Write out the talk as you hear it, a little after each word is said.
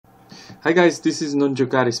Hi guys, this is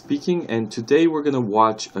NonGiocare speaking, and today we're gonna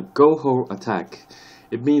watch a GoHo attack.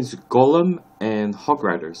 It means Golem and Hog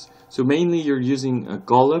Riders. So mainly you're using a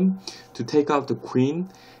Golem to take out the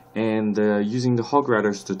queen and using the Hog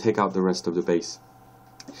Riders to take out the rest of the base.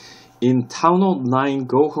 In TH9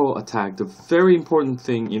 GoHo attack, the very important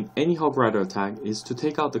thing in any Hog Rider attack is to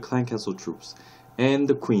take out the clan castle troops and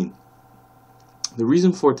the queen. The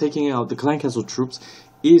reason for taking out the clan castle troops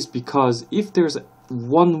is because if there's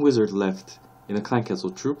one wizard left in the clan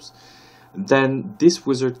castle troops, then this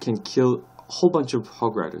wizard can kill a whole bunch of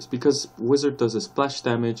hog riders, because wizard does a splash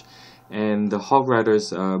damage and the hog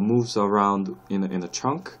riders moves around in a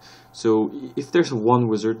chunk. So if there's one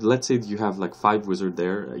wizard, let's say you have like 5 wizards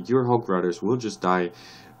there, your hog riders will just die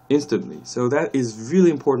instantly. So that is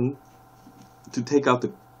really important to take out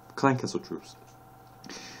the clan castle troops.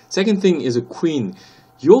 Second thing is a queen.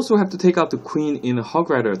 You also have to take out the queen in a hog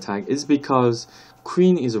rider attack, is because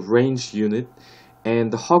queen is a ranged unit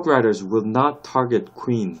and the hog riders will not target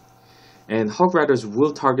queen, and hog riders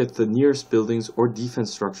will target the nearest buildings or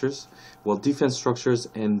defense structures. Well, defense structures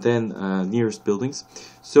and then nearest buildings.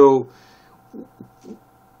 So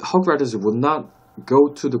hog riders will not go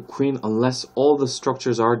to the queen unless all the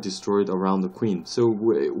structures are destroyed around the queen. So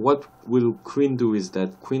what will queen do is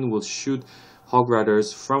that queen will shoot hog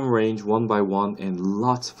riders from range one by one, and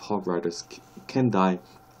lots of hog riders can die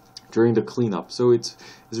during the cleanup. So it's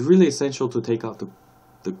really essential to take out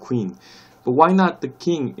the queen. But why not the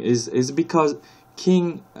king? Is because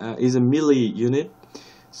king is a melee unit,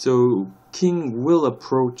 so king will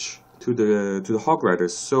approach to the hog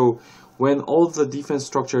riders. So when all the defense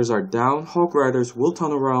structures are down, hog riders will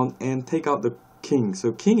turn around and take out the king.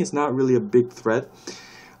 So king is not really a big threat.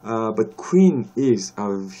 But queen is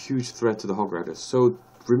a huge threat to the hog riders. So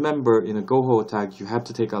remember, in a GoHo attack, you have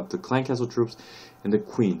to take out the clan castle troops and the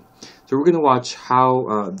queen. So we're gonna watch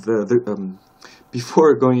how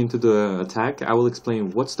before going into the attack, I will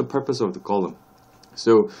explain what's the purpose of the golem.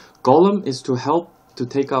 So golem is to help to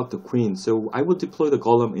take out the queen. So I will deploy the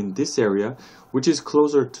golem in this area, which is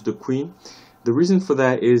closer to the queen. The reason for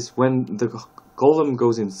that is when the golem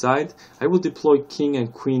goes inside, I will deploy king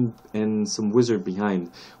and queen and some wizard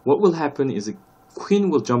behind. What will happen is a queen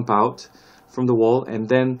will jump out from the wall, and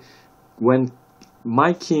then when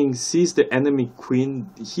my king sees the enemy queen,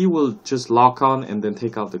 he will just lock on and then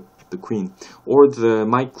take out the queen. Or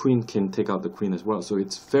my queen can take out the queen as well. So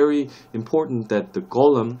it's very important that the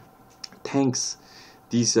golem tanks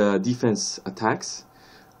these defense attacks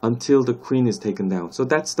until the queen is taken down. So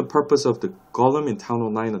that's the purpose of the golem in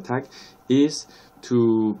TH9 attack, is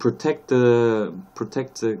to protect the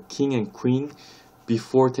king and queen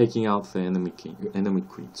before taking out the enemy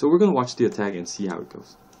queen. So we're gonna watch the attack and see how it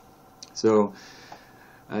goes. So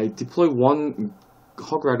I deploy one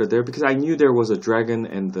hog rider there because I knew there was a dragon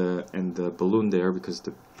and the balloon there, because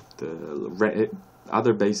the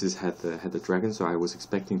other bases had the dragon, so I was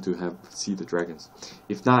expecting to see the dragons.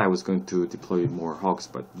 If not, I was going to deploy more hogs,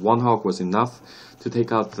 but one hog was enough to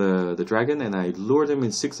take out the dragon, and I lure them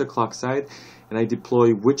in 6 o'clock side, and I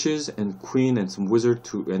deploy witches and queen and some wizard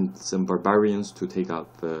and some barbarians to take out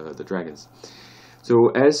the dragons.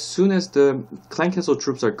 So as soon as the clan castle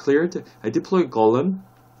troops are cleared, I deploy golem,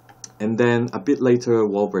 and then a bit later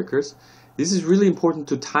wall breakers. This is really important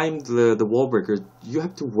to time the wall breakers. You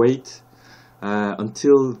have to wait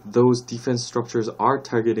until those defense structures are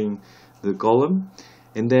targeting the golem,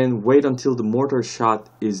 and then wait until the mortar shot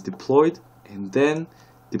is deployed, and then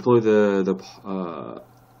deploy the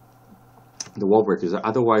wall breakers.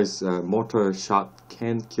 Otherwise, mortar shot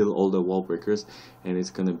can kill all the wall breakers, and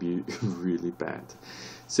it's gonna be really bad.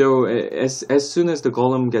 So as soon as the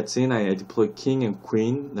golem gets in, I deploy king and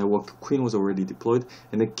queen. Now, queen was already deployed,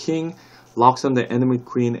 and the king locks on the enemy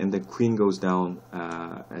queen, and the queen goes down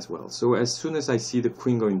as well. So as soon as I see the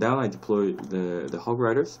queen going down, I deploy the hog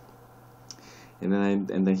riders, and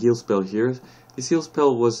then the heal spell here. This heal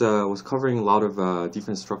spell was covering a lot of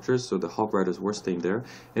defense structures, so the hog riders were staying there.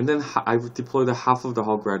 And then I deploy the half of the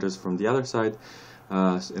hog riders from the other side,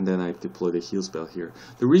 and then I deploy the heal spell here.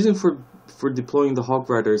 The reason for deploying the hog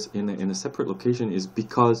riders in a separate location is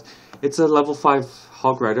because it's a level 5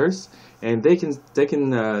 hog riders, and they can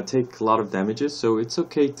take a lot of damages. So it's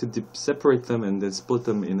okay to separate them and then split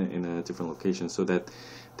them in a different location, so that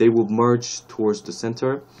they will merge towards the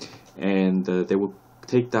center, and they will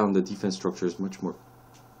take down the defense structures much more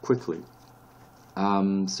quickly.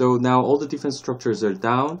 So now all the defense structures are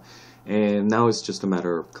down, and now it's just a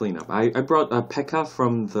matter of cleanup. I brought a P.E.K.K.A.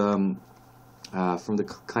 from the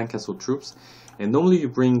clan castle troops, and normally you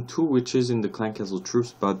bring 2 witches in the clan castle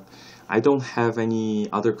troops, but I don't have any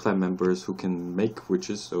other clan members who can make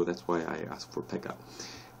witches, so that's why I asked for P.E.K.K.A.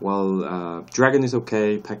 while dragon is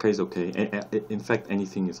okay, P.E.K.K.A is okay, in fact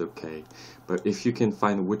anything is okay, but if you can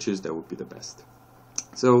find witches, that would be the best.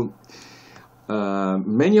 So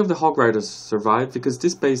many of the Hog Riders survived because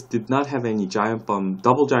this base did not have any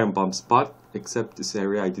double giant bomb spot, except this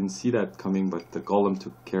area. I didn't see that coming, but the Golem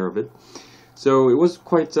took care of it. So it was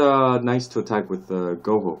quite nice to attack with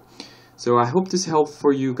GoHo. So I hope this helped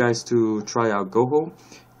for you guys to try out GoHo,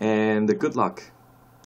 and good luck.